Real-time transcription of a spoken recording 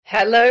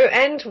Hello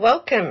and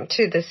welcome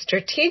to the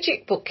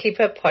Strategic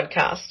Bookkeeper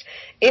podcast.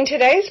 In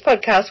today's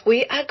podcast,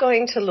 we are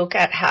going to look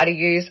at how to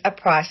use a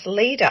price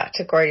leader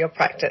to grow your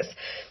practice.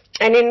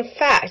 And in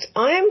fact,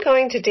 I am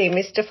going to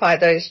demystify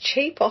those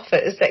cheap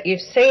offers that you've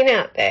seen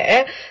out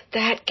there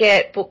that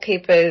get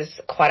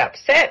bookkeepers quite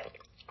upset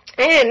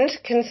and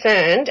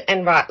concerned,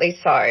 and rightly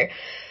so.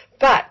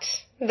 But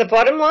the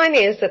bottom line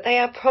is that they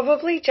are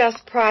probably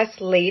just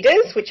price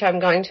leaders, which I'm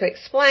going to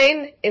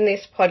explain in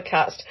this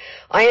podcast.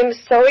 I am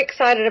so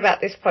excited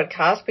about this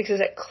podcast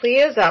because it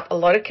clears up a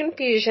lot of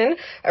confusion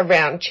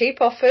around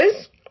cheap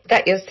offers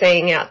that you're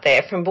seeing out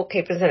there from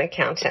bookkeepers and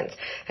accountants.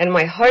 And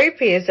my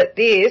hope is that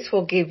this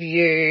will give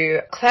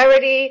you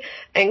clarity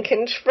and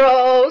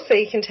control so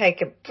you can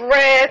take a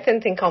breath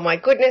and think, oh my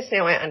goodness,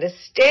 now I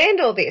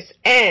understand all this,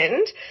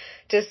 and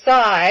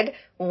decide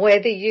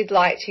whether you'd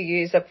like to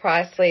use a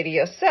price leader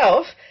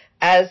yourself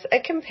as a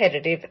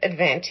competitive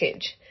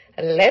advantage.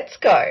 Let's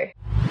go.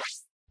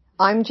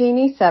 I'm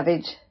Jeannie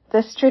Savage,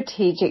 the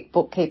Strategic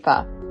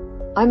Bookkeeper.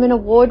 I'm an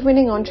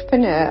award-winning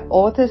entrepreneur,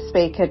 author,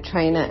 speaker,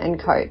 trainer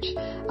and coach.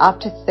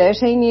 After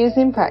 13 years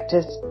in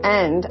practice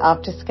and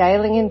after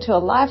scaling into a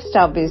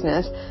lifestyle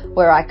business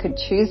where I could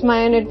choose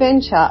my own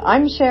adventure,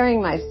 I'm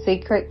sharing my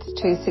secrets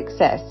to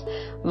success,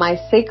 my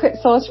secret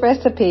sauce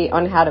recipe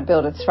on how to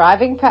build a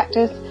thriving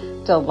practice,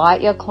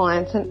 delight your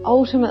clients and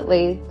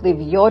ultimately live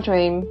your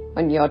dream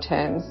on your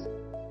terms.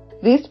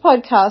 This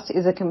podcast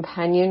is a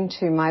companion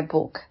to my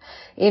book.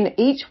 In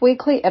each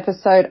weekly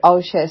episode,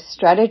 I'll share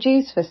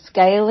strategies for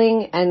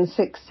scaling and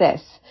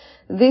success.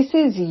 This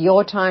is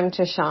your time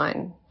to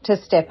shine, to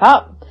step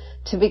up,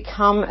 to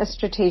become a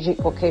strategic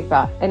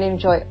bookkeeper and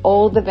enjoy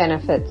all the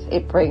benefits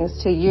it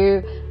brings to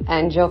you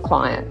and your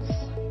clients.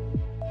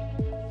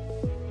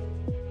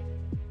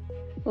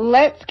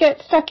 Let's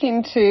get stuck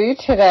into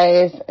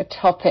today's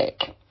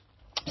topic.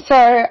 So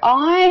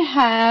I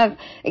have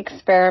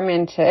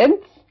experimented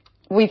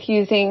with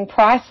using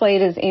price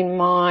leaders in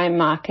my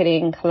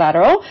marketing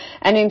collateral,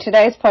 and in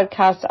today's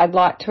podcast I'd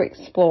like to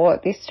explore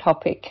this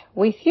topic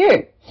with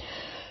you.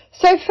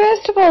 So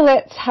first of all,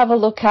 let's have a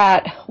look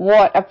at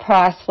what a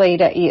price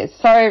leader is.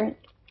 So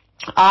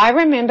I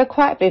remember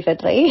quite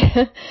vividly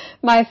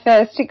my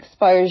first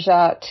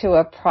exposure to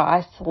a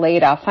price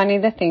leader. Funny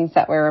the things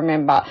that we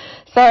remember.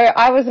 So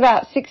I was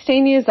about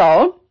 16 years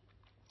old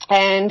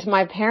and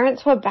my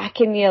parents were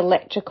back in the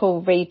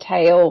electrical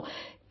retail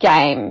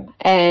game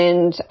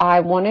and I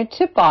wanted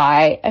to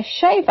buy a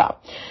shaver.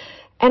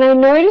 And I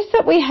noticed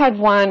that we had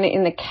one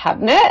in the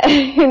cabinet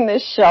in the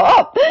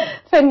shop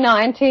for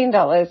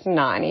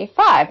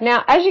 $19.95.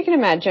 Now, as you can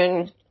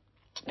imagine,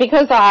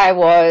 because I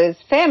was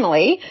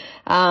family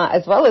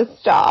as well as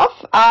staff,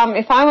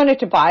 if I wanted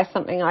to buy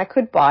something, I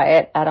could buy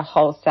it at a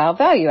wholesale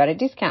value at a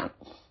discount.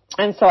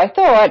 And so I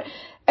thought,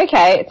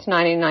 okay, it's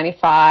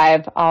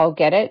 $19.95, I'll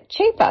get it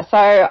cheaper. So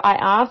I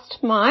asked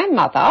my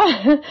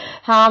mother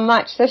how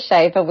much the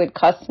shaver would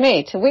cost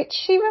me, to which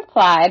she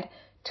replied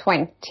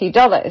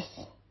 $20,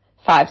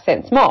 5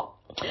 cents more.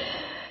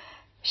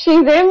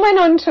 She then went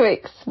on to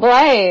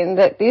explain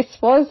that this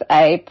was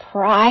a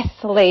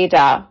price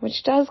leader,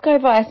 which does go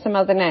by some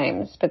other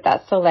names, but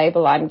that's the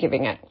label I'm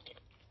giving it.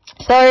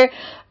 So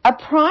a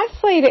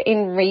price leader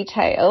in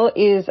retail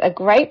is a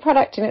great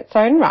product in its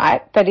own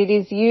right, but it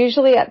is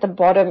usually at the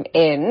bottom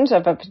end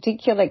of a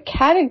particular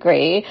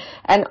category,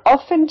 and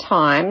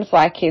oftentimes,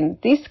 like in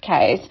this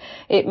case,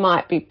 it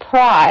might be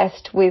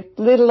priced with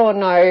little or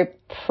no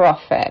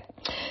profit.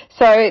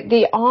 So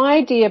the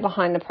idea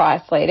behind the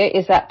price leader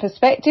is that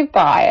prospective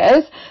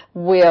buyers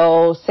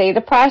will see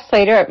the price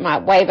leader. It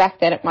might, way back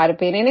then, it might have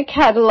been in a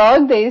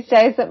catalogue. These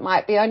days it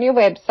might be on your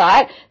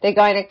website. They're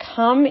going to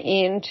come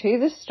into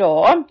the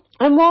store,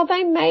 and while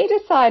they may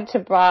decide to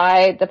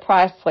buy the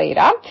price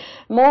leader,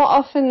 more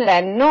often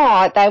than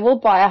not, they will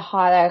buy a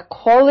higher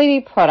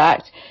quality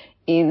product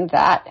in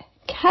that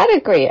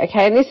category.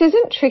 Okay, and this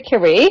isn't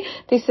trickery.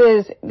 This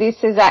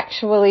is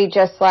actually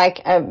just like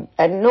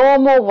a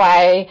normal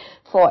way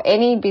for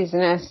any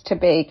business to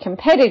be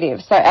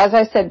competitive. So as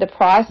I said, the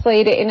price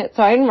leader in its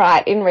own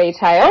right in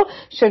retail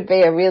should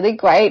be a really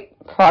great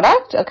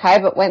product, okay,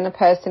 but when the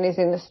person is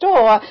in the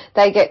store,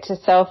 they get to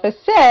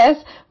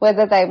self-assess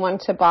whether they want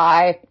to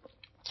buy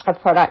a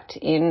product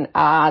in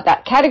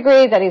that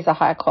category that is a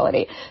higher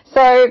quality.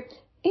 So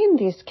in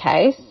this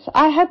case,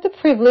 I had the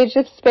privilege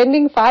of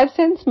spending 5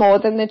 cents more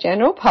than the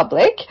general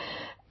public,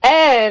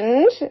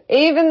 and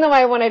even though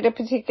I wanted a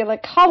particular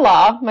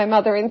colour, my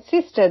mother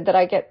insisted that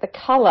I get the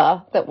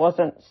colour that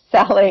wasn't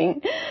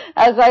selling.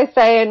 As I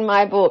say in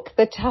my book,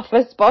 the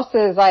toughest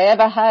bosses I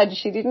ever had.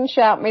 She didn't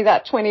shout me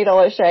that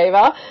 $20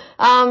 shaver.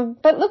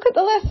 But look at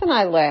the lesson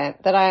I learned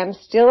that I am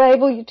still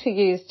able to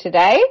use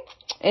today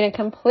in a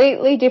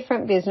completely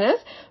different business,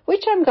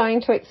 which I'm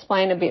going to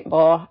explain a bit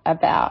more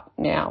about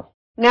now.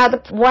 Now,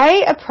 the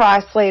way a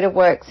price leader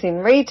works in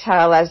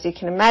retail, as you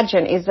can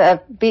imagine, is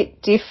a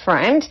bit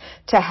different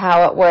to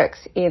how it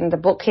works in the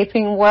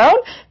bookkeeping world,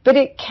 but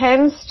it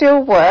can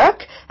still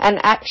work, and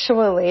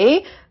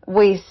actually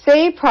we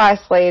see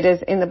price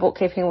leaders in the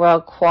bookkeeping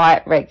world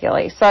quite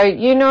regularly. So,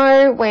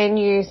 when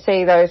you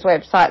see those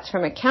websites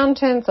from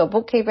accountants or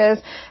bookkeepers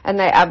and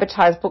they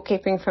advertise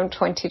bookkeeping from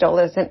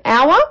 $20 an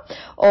hour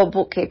or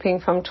bookkeeping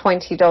from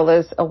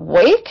 $20 a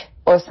week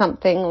or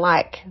something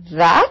like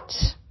that.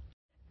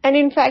 And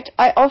in fact,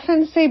 I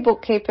often see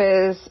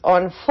bookkeepers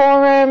on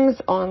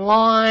forums,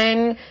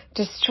 online,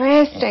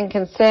 distressed and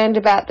concerned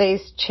about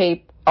these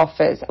cheap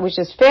offers, which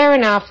is fair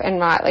enough and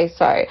rightly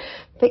so.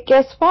 But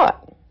guess what?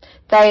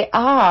 They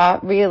are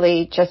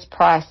really just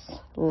price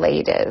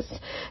leaders.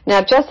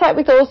 Now, just like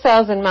with all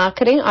sales and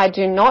marketing, I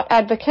do not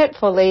advocate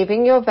for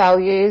leaving your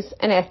values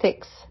and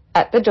ethics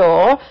at the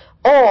door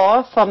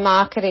or for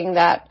marketing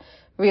that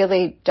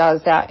really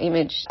does our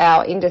image,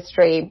 our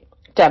industry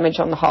damage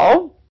on the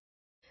whole.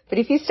 But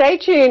if you stay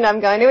tuned,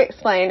 I'm going to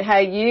explain how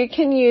you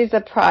can use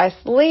a price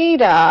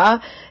leader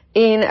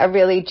in a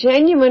really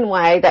genuine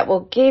way that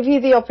will give you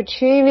the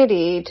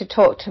opportunity to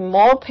talk to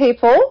more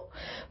people,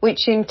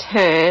 which in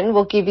turn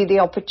will give you the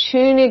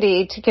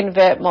opportunity to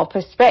convert more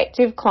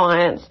prospective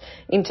clients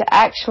into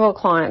actual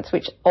clients,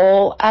 which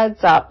all adds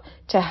up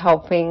to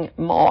helping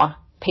more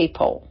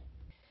people.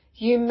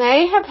 You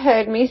may have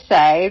heard me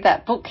say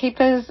that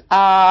bookkeepers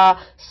are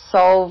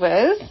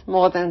solvers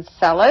more than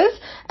sellers,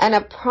 and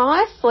a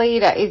price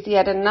leader is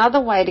yet another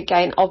way to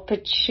gain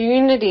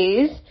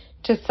opportunities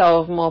to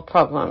solve more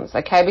problems,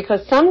 okay?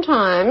 Because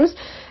sometimes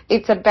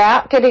it's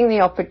about getting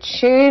the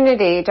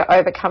opportunity to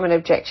overcome an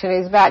objection.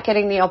 It's about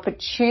getting the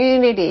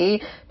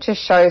opportunity to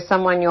show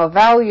someone your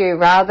value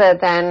rather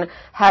than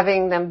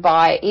having them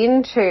buy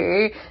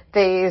into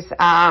these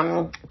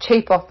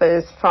cheap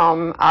offers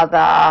from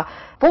other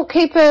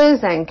bookkeepers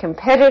and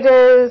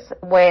competitors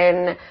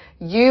when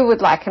you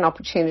would like an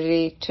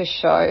opportunity to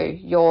show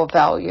your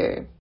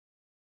value.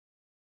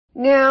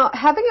 Now,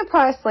 having a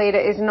price leader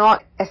is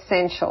not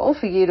essential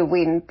for you to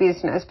win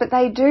business, but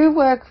they do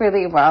work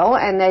really well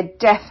and they're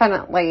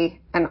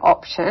definitely an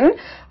option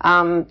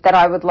that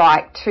I would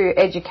like to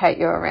educate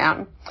you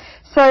around.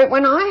 So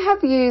when I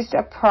have used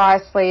a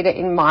price leader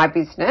in my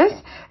business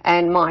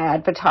and my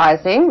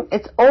advertising,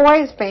 it's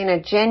always been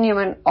a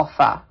genuine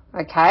offer,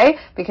 okay?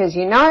 Because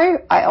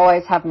I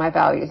always have my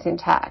values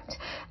intact.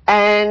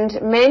 And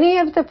many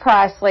of the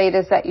price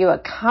leaders that you are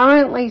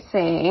currently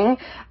seeing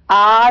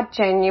are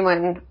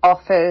genuine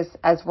offers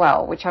as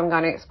well, which I'm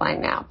going to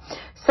explain now.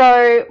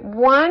 So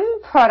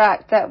one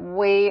product that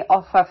we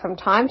offer from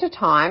time to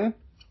time,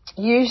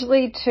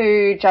 usually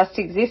to just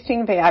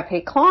existing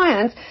VIP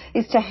clients,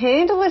 is to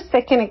handle a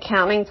second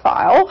accounting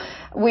file,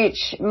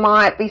 which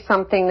might be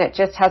something that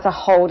just has a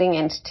holding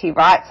entity,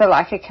 right? So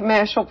like a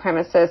commercial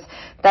premises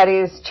that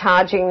is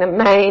charging the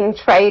main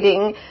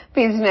trading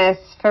business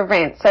for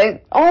rent.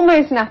 So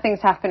almost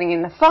nothing's happening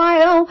in the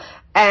file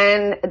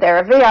and they're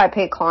a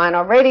VIP client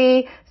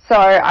already. So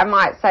I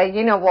might say,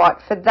 you know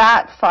what, for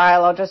that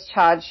file, I'll just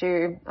charge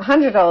you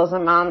 $100 a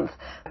month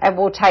and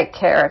we'll take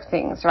care of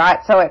things, right?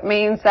 So it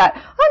means that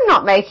I'm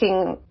not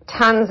making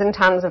tons and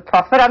tons of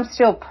profit. I'm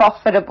still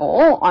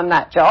profitable on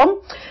that job.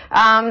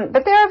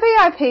 But they're a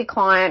VIP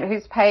client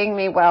who's paying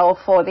me well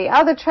for the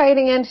other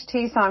trading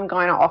entity, so I'm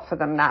going to offer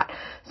them that.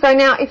 So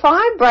now if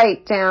I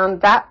break down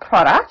that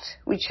product,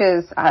 which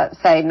is,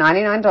 say,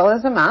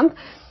 $99 a month,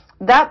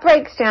 that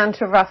breaks down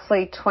to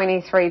roughly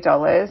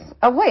 $23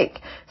 a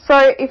week. So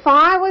if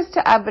I was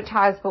to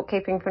advertise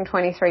bookkeeping from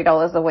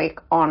 $23 a week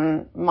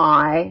on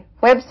my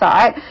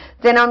website,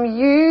 then I'm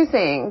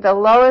using the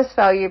lowest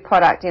value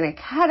product in a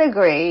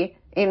category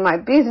in my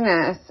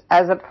business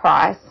as a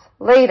price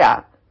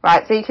leader,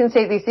 right? So you can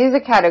see this is a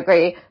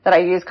category that I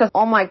use because,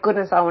 oh my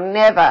goodness, I will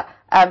never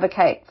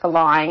advocate for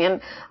lying. And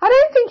I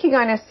don't think you're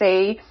going to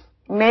see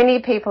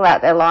many people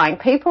out there lying.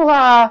 People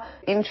are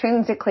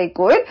intrinsically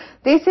good.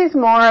 This is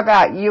more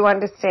about you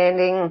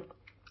understanding,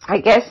 I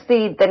guess,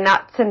 the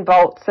nuts and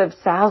bolts of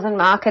sales and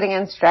marketing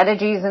and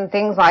strategies and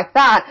things like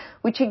that,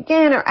 which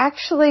again are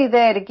actually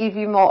there to give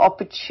you more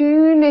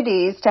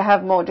opportunities to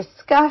have more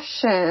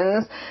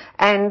discussions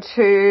and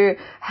to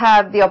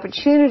have the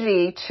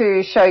opportunity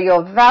to show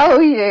your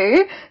value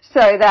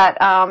so that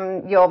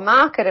your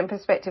market and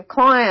prospective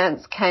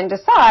clients can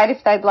decide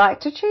if they'd like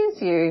to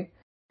choose you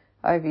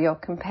over your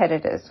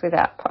competitors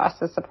without price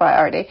as a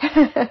priority.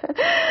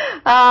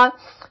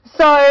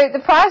 So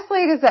the price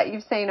leaders that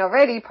you've seen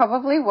already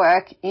probably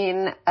work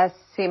in a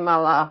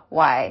similar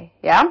way,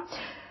 yeah?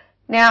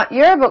 Now,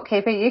 you're a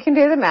bookkeeper, you can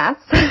do the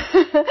maths.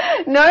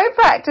 No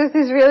practice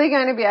is really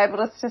going to be able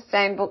to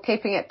sustain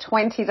bookkeeping at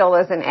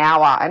 $20 an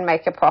hour and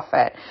make a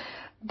profit.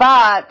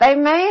 But they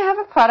may have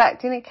a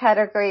product in a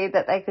category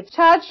that they could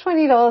charge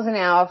 $20 an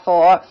hour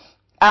for,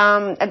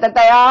 that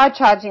they are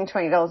charging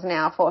 $20 an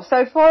hour for.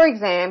 So, for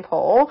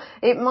example,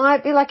 it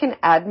might be like an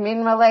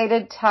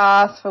admin-related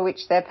task for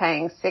which they're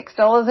paying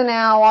 $6 an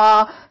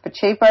hour for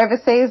cheap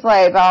overseas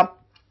labour.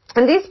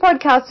 And this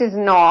podcast is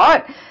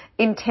not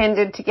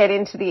intended to get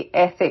into the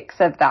ethics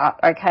of that,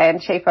 okay,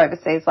 and cheap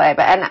overseas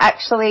labour. And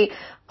actually,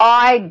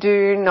 I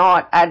do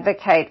not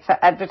advocate for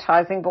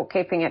advertising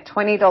bookkeeping at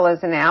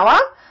 $20 an hour,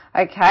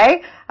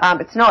 okay?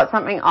 It's not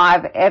something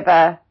I've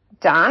ever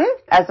done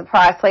as a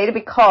price leader,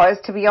 because,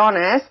 to be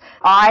honest,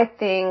 I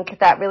think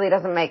that really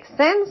doesn't make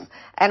sense,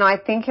 and I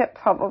think it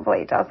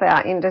probably does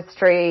our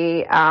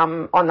industry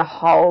on the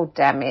whole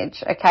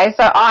damage. Okay,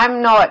 so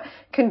I'm not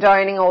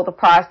condoning all the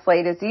price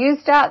leaders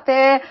used out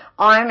there.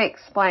 I'm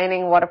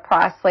explaining what a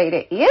price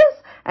leader is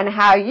and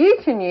how you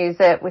can use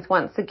it with,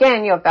 once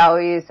again, your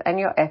values and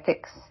your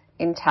ethics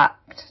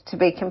intact to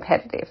be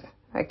competitive.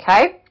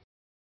 Okay?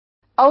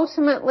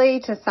 Ultimately,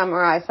 to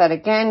summarize that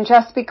again,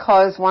 just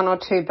because one or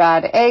two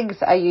bad eggs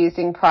are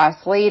using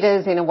price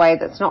leaders in a way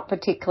that's not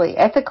particularly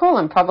ethical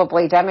and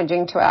probably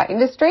damaging to our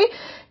industry,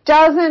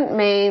 doesn't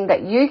mean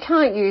that you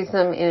can't use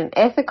them in an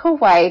ethical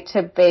way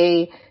to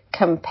be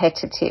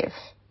competitive.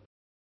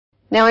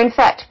 Now, in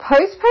fact,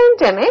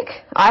 post-pandemic,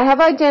 I have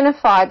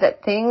identified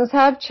that things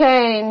have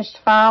changed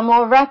far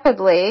more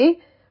rapidly.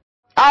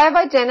 I have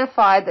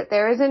identified that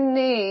there is a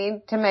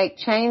need to make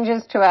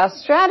changes to our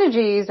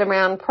strategies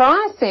around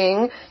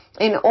pricing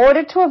in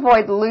order to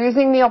avoid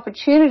losing the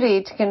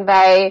opportunity to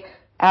convey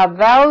our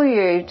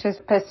value to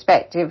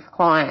prospective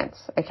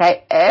clients.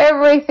 Okay,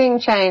 everything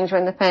changed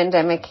when the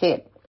pandemic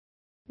hit.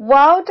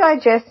 While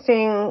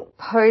digesting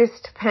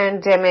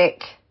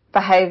post-pandemic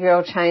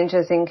behavioural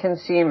changes in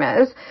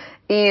consumers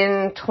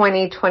in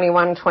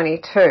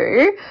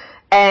 2021-22,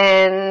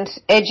 and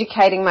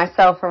educating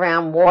myself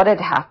around what had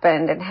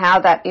happened and how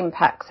that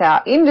impacts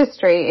our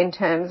industry in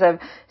terms of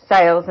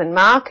sales and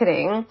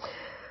marketing,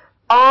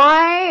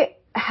 I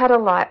had a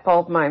light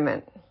bulb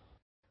moment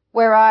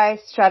where I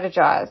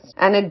strategized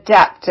and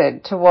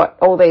adapted to what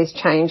all these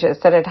changes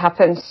that had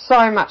happened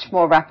so much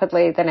more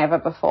rapidly than ever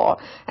before.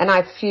 And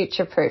I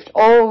future-proofed,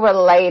 all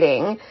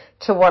relating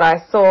to what I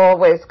saw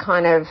was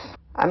kind of,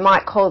 I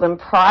might call them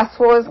price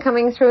wars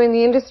coming through in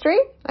the industry,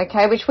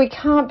 okay, which we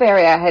can't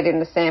bury our head in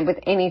the sand with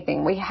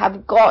anything. We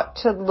have got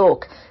to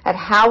look at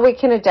how we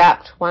can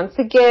adapt, once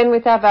again,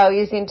 with our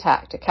values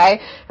intact, okay?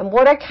 And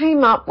what I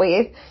came up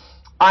with,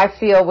 I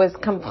feel, was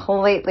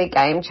completely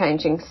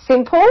game-changing.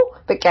 Simple,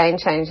 but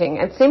game-changing.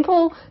 And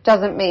simple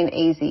doesn't mean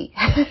easy.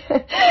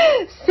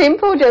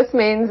 Simple just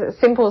means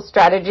simple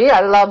strategy.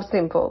 I love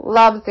simple,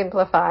 love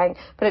simplifying,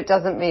 but it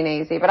doesn't mean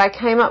easy. But I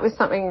came up with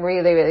something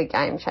really, really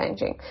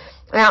game-changing.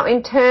 Now,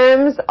 in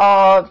terms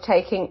of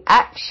taking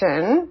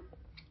action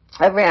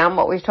around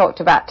what we've talked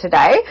about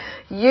today,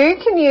 you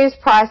can use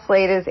price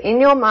leaders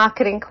in your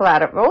marketing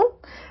collateral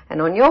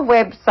and on your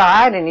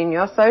website and in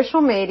your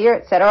social media,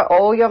 etc.,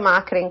 all your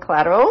marketing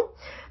collateral,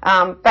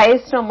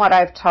 based on what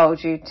I've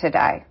told you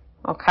today,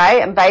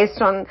 okay, and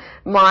based on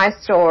my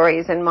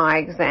stories and my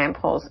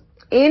examples.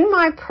 In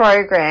my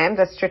program,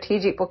 the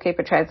Strategic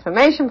Bookkeeper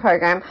Transformation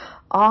Program,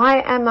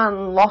 I am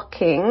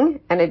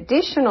unlocking an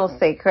additional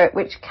secret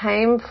which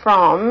came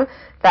from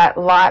that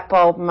light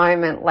bulb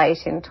moment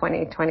late in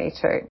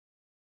 2022.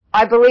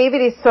 I believe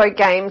it is so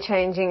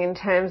game-changing in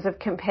terms of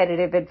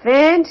competitive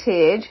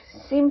advantage,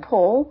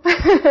 simple,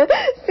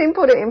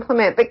 simple to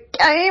implement, but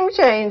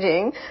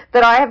game-changing,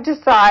 that I have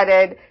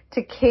decided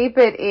to keep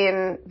it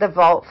in the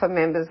vault for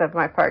members of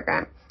my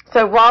program.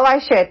 So while I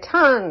share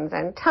tons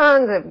and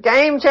tons of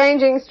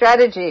game-changing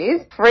strategies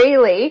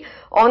freely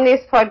on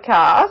this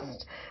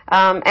podcast,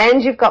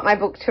 and you've got my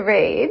book to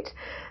read,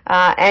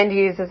 and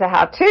use as a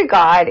how-to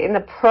guide, in the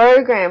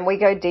program we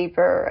go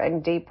deeper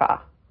and deeper,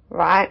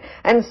 right?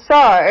 And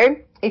so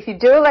if you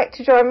do elect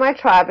to join my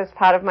tribe as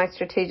part of my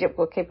Strategic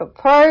Bookkeeper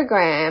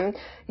program,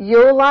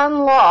 you'll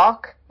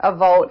unlock a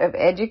vault of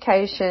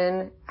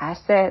education,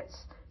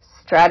 assets,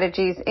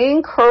 strategies,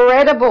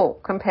 incredible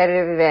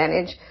competitive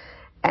advantage,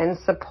 and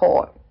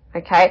support,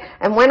 okay?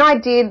 And when I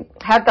did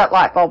have that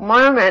light bulb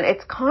moment,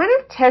 it's kind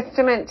of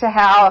testament to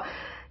how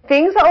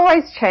things are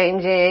always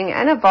changing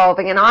and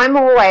evolving, and I'm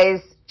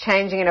always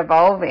changing and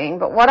evolving.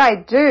 But what I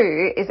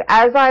do is,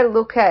 as I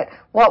look at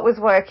what was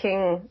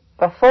working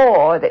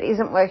before that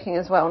isn't working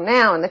as well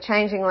now in the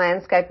changing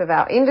landscape of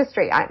our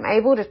industry, I'm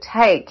able to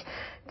take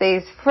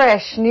these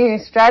fresh new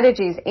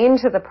strategies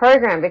into the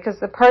program,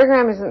 because the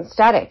program isn't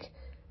static,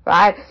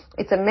 right?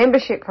 It's a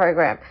membership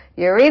program.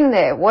 You're in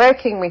there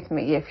working with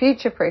me. You're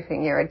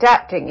future-proofing. You're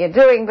adapting. You're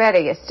doing better.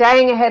 You're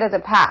staying ahead of the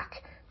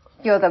pack.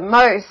 You're the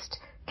most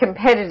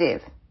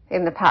competitive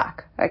in the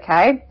pack,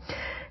 okay?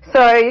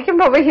 So you can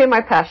probably hear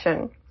my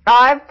passion.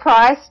 I've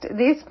priced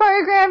this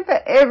program for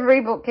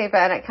every bookkeeper,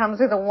 and it comes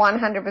with a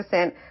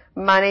 100%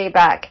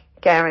 money-back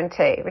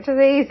guarantee, which is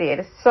easy. It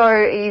is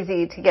so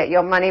easy to get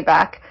your money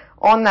back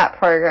on that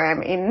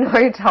program in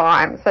no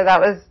time. So that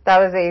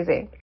was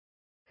easy.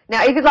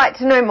 Now, if you'd like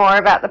to know more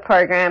about the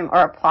program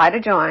or apply to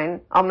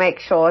join, I'll make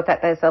sure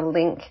that there's a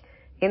link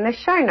in the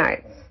show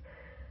notes.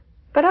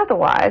 But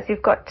otherwise,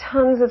 you've got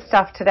tons of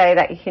stuff today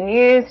that you can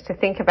use to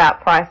think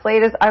about price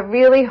leaders. I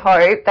really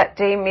hope that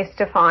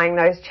demystifying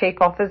those cheap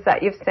offers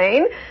that you've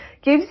seen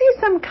gives you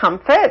some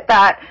comfort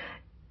that,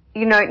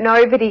 you know,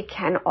 nobody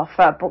can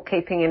offer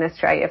bookkeeping in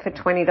Australia for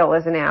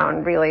 $20 an hour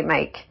and really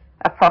make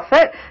a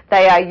profit.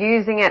 They are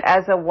using it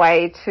as a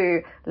way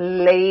to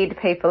lead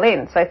people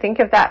in. So think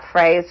of that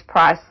phrase,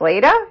 price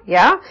leader,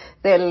 yeah?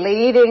 They're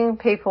leading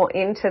people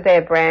into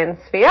their brand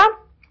sphere.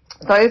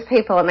 those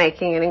people are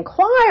making an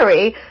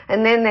inquiry,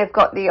 and then they've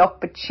got the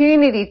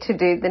opportunity to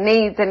do the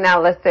needs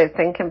analysis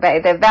and convey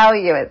their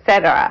value,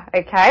 etc.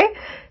 Okay?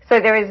 So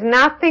there is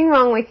nothing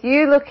wrong with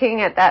you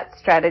looking at that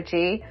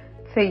strategy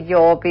for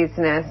your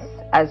business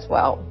as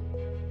well.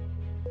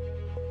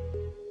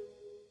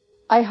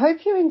 I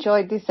hope you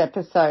enjoyed this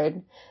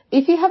episode.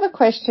 If you have a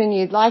question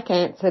you'd like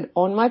answered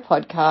on my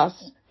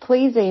podcast,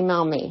 please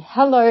email me,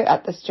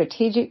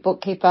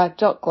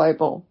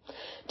 hello@thestrategicbookkeeper.global.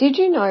 Did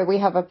you know we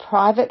have a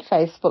private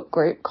Facebook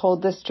group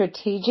called the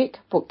Strategic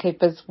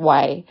Bookkeeper's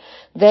Way?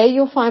 There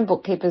you'll find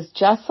bookkeepers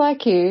just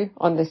like you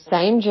on the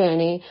same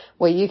journey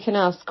where you can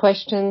ask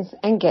questions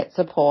and get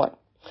support.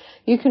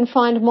 You can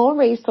find more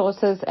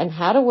resources and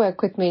how to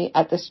work with me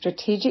at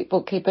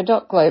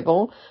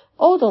thestrategicbookkeeper.global.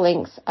 All the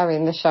links are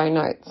in the show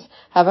notes.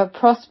 Have a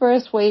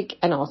prosperous week,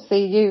 and I'll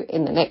see you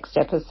in the next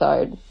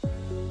episode.